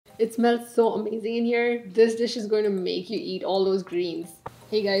It smells so amazing in here. This dish is going to make you eat all those greens.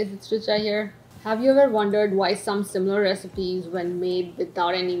 Hey guys, it's Richa here. Have you ever wondered why some similar recipes, when made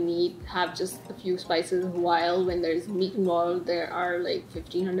without any meat, have just a few spices, while when there's meat involved, there are like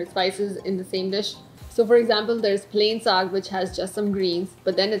 1500 spices in the same dish? So for example, there's plain saag, which has just some greens,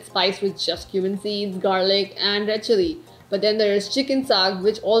 but then it's spiced with just cumin seeds, garlic, and red chili. But then there is chicken saag,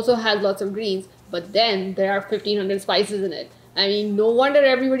 which also has lots of greens, but then there are 1500 spices in it. I mean, no wonder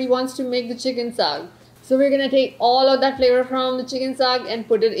everybody wants to make the chicken saag. So we're gonna take all of that flavor from the chicken saag and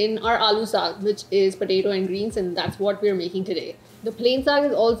put it in our aloo saag, which is potato and greens, and that's what we're making today. The plain saag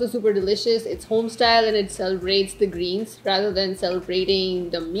is also super delicious. It's home style and it celebrates the greens rather than celebrating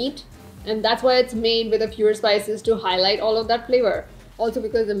the meat. And that's why it's made with a fewer spices to highlight all of that flavor. Also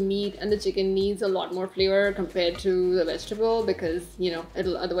because the meat and the chicken needs a lot more flavor compared to the vegetable, because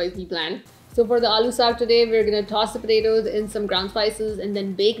it'll otherwise be bland. So for the aloo saag today, we're gonna toss the potatoes in some ground spices and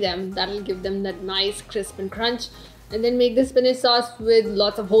then bake them. That'll give them that nice crisp and crunch. And then make the spinach sauce with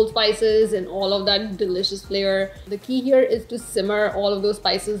lots of whole spices and all of that delicious flavor. The key here is to simmer all of those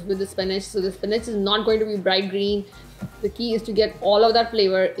spices with the spinach. So the spinach is not going to be bright green. The key is to get all of that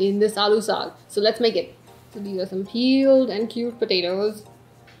flavor in this aloo saag. So let's make it. So these are some peeled and cubed potatoes.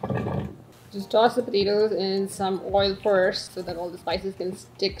 Just toss the potatoes in some oil first so that all the spices can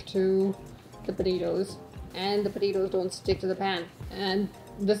stick to the potatoes and the potatoes don't stick to the pan. And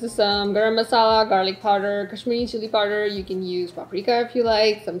this is some garam masala, garlic powder, Kashmiri chili powder. You can use paprika if you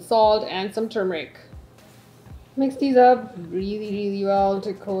like, some salt and some turmeric. Mix these up really well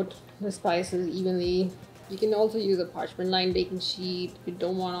to coat the spices evenly. You can also use a parchment lined baking sheet if you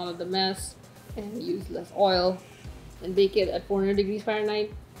don't want all of the mess, and use less oil, and bake it at 400 degrees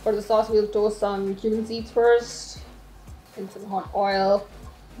Fahrenheit. For the sauce, we'll toast some cumin seeds first in some hot oil.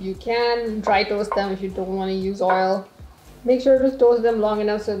 You can dry toast them if you don't want to use oil. Make sure to toast them long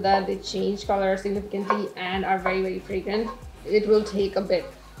enough so that they change color significantly and are very fragrant. It will take a bit,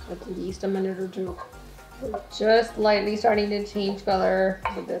 at least a minute or two. We're just lightly starting to change color,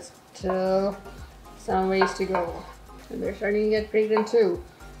 so there's still some ways to go. And they're starting to get fragrant too.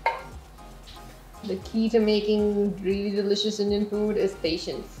 The key to making really delicious Indian food is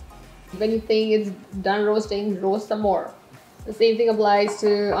patience. When you think it's done roasting, roast some more. The same thing applies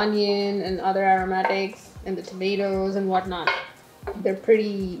to onion and other aromatics and the tomatoes and whatnot. They're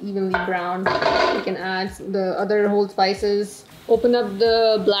pretty evenly browned. You can add the other whole spices. Open up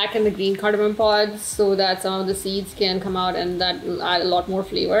the black and the green cardamom pods so that some of the seeds can come out, and that will add a lot more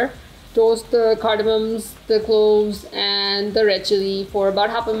flavor. Toast the cardamoms, the cloves, and the red chili for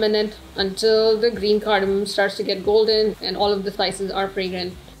about half a minute until the green cardamom starts to get golden and all of the spices are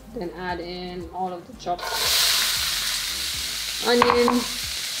fragrant. Then add in all of the chopped onion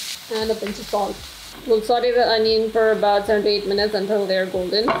and a pinch of salt. We'll saute the onion for about 7 to 8 minutes until they're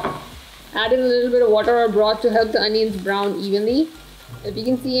golden. Add in a little bit of water or broth to help the onions brown evenly. If you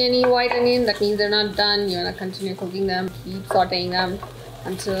can see any white onion, that means they're not done. You want to continue cooking them. Keep sauteing them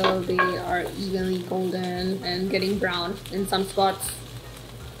until they are evenly golden and getting brown in some spots.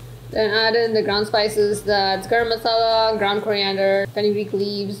 Then add in the ground spices. That's garam masala, ground coriander, fenugreek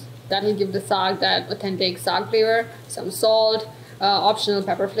leaves. That will give the saag that authentic saag flavor. Some salt, optional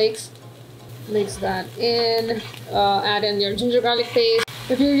pepper flakes. Mix that in. Add in your ginger garlic paste.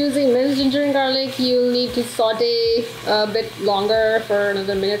 If you're using minced ginger and garlic, you'll need to saute a bit longer for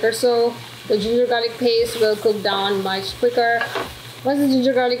another minute or so. The ginger garlic paste will cook down much quicker. Once the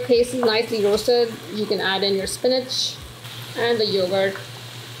ginger garlic paste is nicely roasted, you can add in your spinach and the yogurt.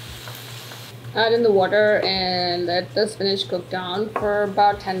 Add in the water and let the spinach cook down for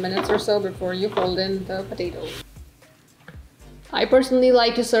about 10 minutes or so before you fold in the potatoes. I personally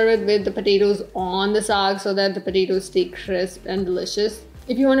like to serve it with the potatoes on the saag so that the potatoes stay crisp and delicious.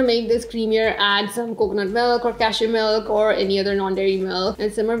 If you want to make this creamier, add some coconut milk or cashew milk or any other non-dairy milk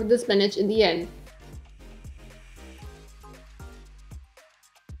and simmer with the spinach in the end.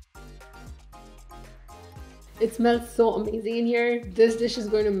 It smells so amazing in here. This dish is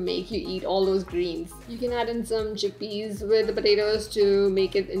going to make you eat all those greens. You can add in some chickpeas with the potatoes to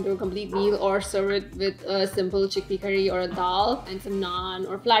make it into a complete meal, or serve it with a simple chickpea curry or a dal and some naan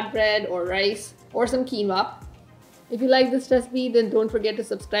or flatbread or rice or some quinoa. If you like this recipe, then don't forget to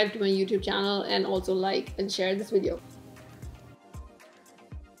subscribe to my YouTube channel and also like and share this video.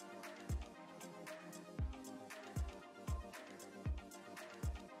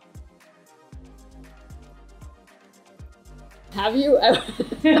 Have you ever